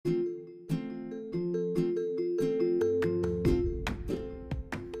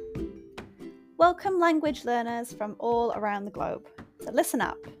Welcome language learners from all around the globe to Listen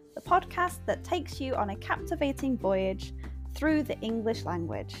Up, the podcast that takes you on a captivating voyage through the English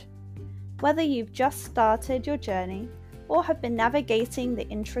language. Whether you've just started your journey or have been navigating the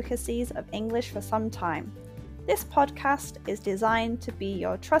intricacies of English for some time, this podcast is designed to be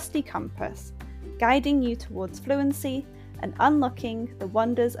your trusty compass, guiding you towards fluency and unlocking the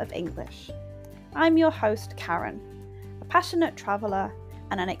wonders of English. I'm your host, Karen, a passionate traveller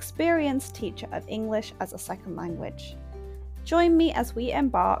and an experienced teacher of English as a second language. Join me as we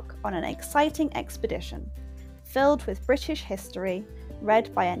embark on an exciting expedition filled with British history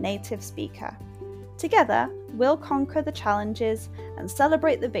read by a native speaker. Together, we'll conquer the challenges and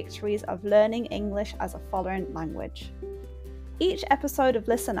celebrate the victories of learning English as a foreign language. Each episode of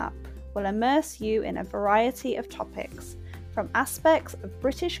Listen Up will immerse you in a variety of topics, from aspects of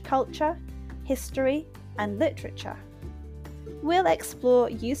British culture, history, and literature. We'll explore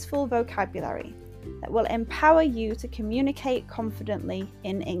useful vocabulary that will empower you to communicate confidently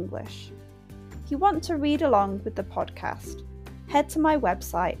in English. If you want to read along with the podcast, head to my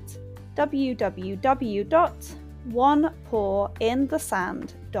website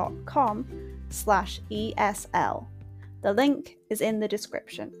www.onepawinthesand.com/ESL. The link is in the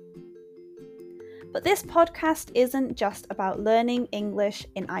description. But this podcast isn't just about learning English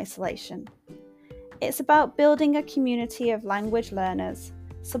in isolation. It's about building a community of language learners,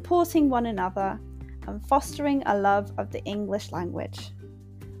 supporting one another, and fostering a love of the English language.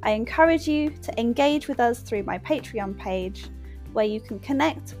 I encourage you to engage with us through my Patreon page, where you can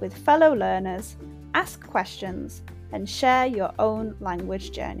connect with fellow learners, ask questions, and share your own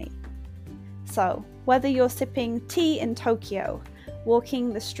language journey. So, whether you're sipping tea in Tokyo,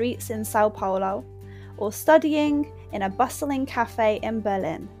 walking the streets in Sao Paulo, or studying in a bustling cafe in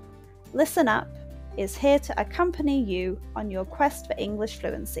Berlin, Listen Up is here to accompany you on your quest for English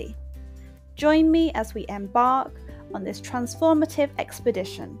fluency. Join me as we embark on this transformative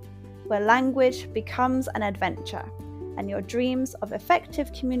expedition, where language becomes an adventure and your dreams of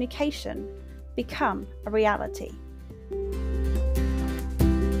effective communication become a reality.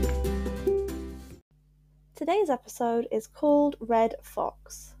 Today's episode is called Red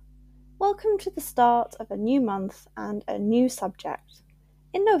Fox. Welcome to the start of a new month and a new subject.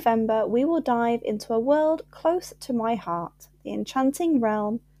 In November, we will dive into a world close to my heart, the enchanting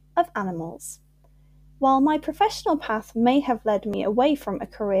realm of animals. While my professional path may have led me away from a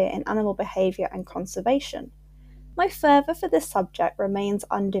career in animal behaviour and conservation, my fervour for this subject remains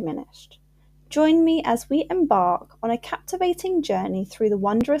undiminished. Join me as we embark on a captivating journey through the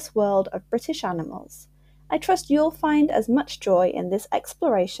wondrous world of British animals. I trust you'll find as much joy in this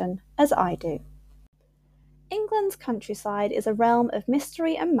exploration as I do. England's countryside is a realm of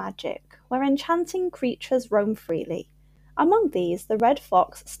mystery and magic, where enchanting creatures roam freely. Among these, the red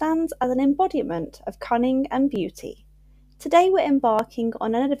fox stands as an embodiment of cunning and beauty. Today we're embarking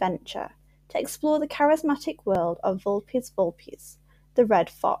on an adventure to explore the charismatic world of Vulpes vulpes, the red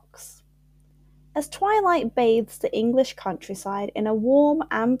fox. As twilight bathes the English countryside in a warm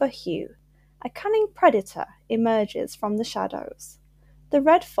amber hue, a cunning predator emerges from the shadows. The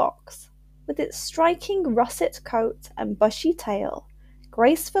red fox, with its striking russet coat and bushy tail,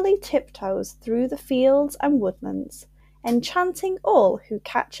 gracefully tiptoes through the fields and woodlands, enchanting all who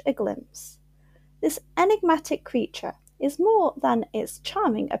catch a glimpse. This enigmatic creature is more than its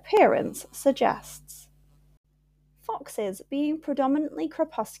charming appearance suggests. Foxes, being predominantly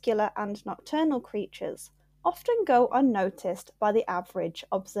crepuscular and nocturnal creatures, often go unnoticed by the average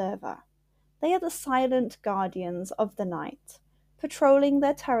observer. They are the silent guardians of the night, patrolling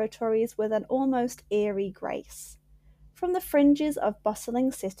their territories with an almost eerie grace. From the fringes of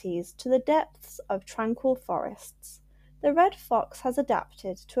bustling cities to the depths of tranquil forests, the red fox has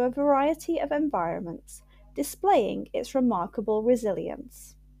adapted to a variety of environments, displaying its remarkable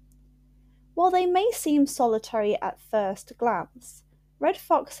resilience. While they may seem solitary at first glance, red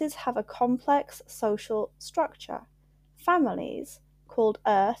foxes have a complex social structure. Families, called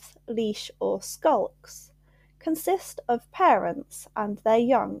earth, leash, or skulks, consist of parents and their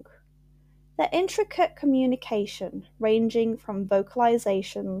young. Their intricate communication, ranging from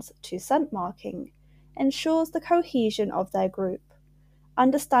vocalizations to scent marking, ensures the cohesion of their group.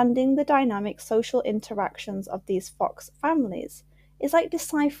 Understanding the dynamic social interactions of these fox families is like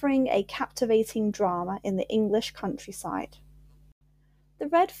deciphering a captivating drama in the English countryside. The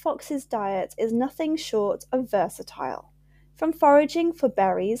red fox's diet is nothing short of versatile. From foraging for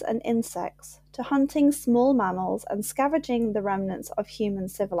berries and insects to hunting small mammals and scavenging the remnants of human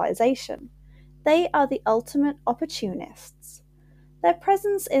civilization, they are the ultimate opportunists. Their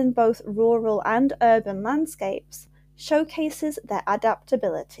presence in both rural and urban landscapes showcases their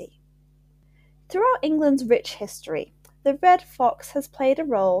adaptability. Throughout England's rich history, the red fox has played a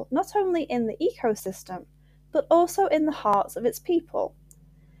role not only in the ecosystem, but also in the hearts of its people.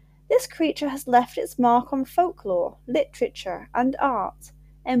 This creature has left its mark on folklore, literature, and art,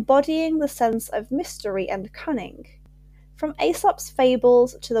 embodying the sense of mystery and cunning. From Aesop's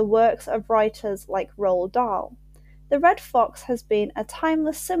fables to the works of writers like Roald Dahl, the red fox has been a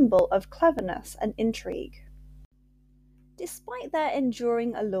timeless symbol of cleverness and intrigue. Despite their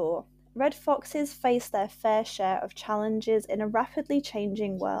enduring allure, red foxes face their fair share of challenges in a rapidly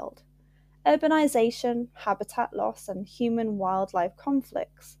changing world. Urbanization, habitat loss, and human-wildlife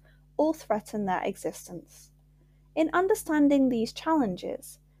conflicts all threaten their existence. In understanding these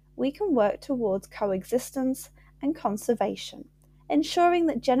challenges, we can work towards coexistence and conservation, ensuring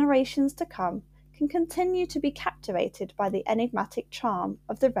that generations to come can continue to be captivated by the enigmatic charm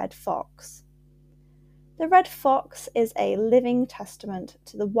of the red fox. The red fox is a living testament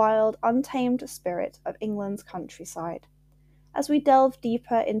to the wild, untamed spirit of England's countryside. As we delve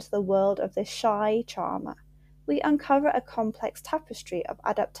deeper into the world of this shy charmer, we uncover a complex tapestry of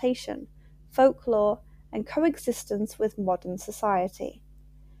adaptation, folklore, and coexistence with modern society.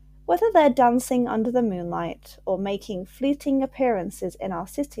 Whether they're dancing under the moonlight or making fleeting appearances in our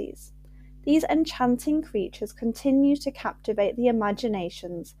cities, these enchanting creatures continue to captivate the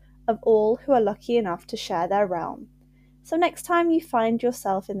imaginations of all who are lucky enough to share their realm. So next time you find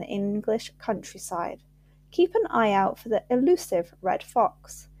yourself in the English countryside, keep an eye out for the elusive red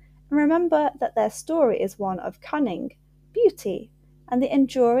fox, and remember that their story is one of cunning, beauty, and the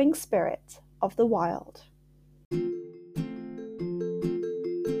enduring spirit of the wild.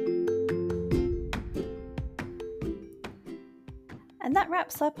 And that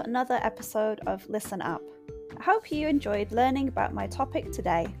wraps up another episode of Listen Up. I hope you enjoyed learning about my topic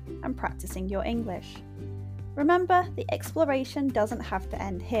today and practicing your English. Remember, the exploration doesn't have to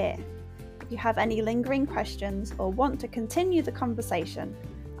end here. If you have any lingering questions or want to continue the conversation,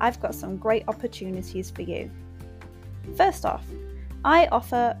 I've got some great opportunities for you. First off, I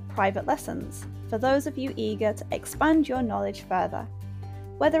offer private lessons for those of you eager to expand your knowledge further,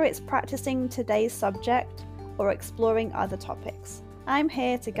 whether it's practicing today's subject or exploring other topics. I'm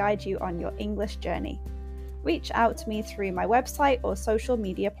here to guide you on your English journey. Reach out to me through my website or social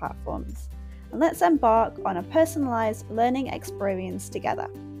media platforms, and let's embark on a personalised learning experience together.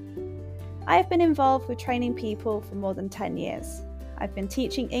 I have been involved with training people for more than 10 years. I've been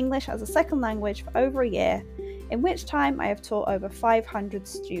teaching English as a second language for over a year, in which time I have taught over 500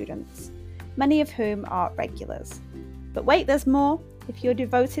 students, many of whom are regulars. But wait, there's more! If you're a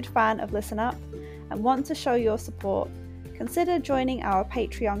devoted fan of Listen Up and want to show your support, consider joining our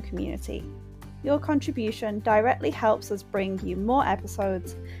Patreon community. Your contribution directly helps us bring you more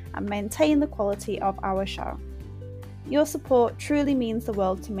episodes and maintain the quality of our show. Your support truly means the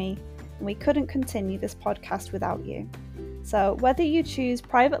world to me, and we couldn't continue this podcast without you. So whether you choose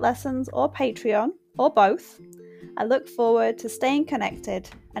private lessons or Patreon, or both, I look forward to staying connected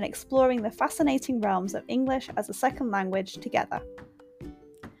and exploring the fascinating realms of English as a second language together.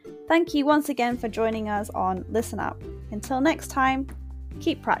 Thank you once again for joining us on Listen Up. Until next time,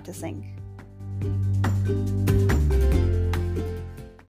 keep practicing.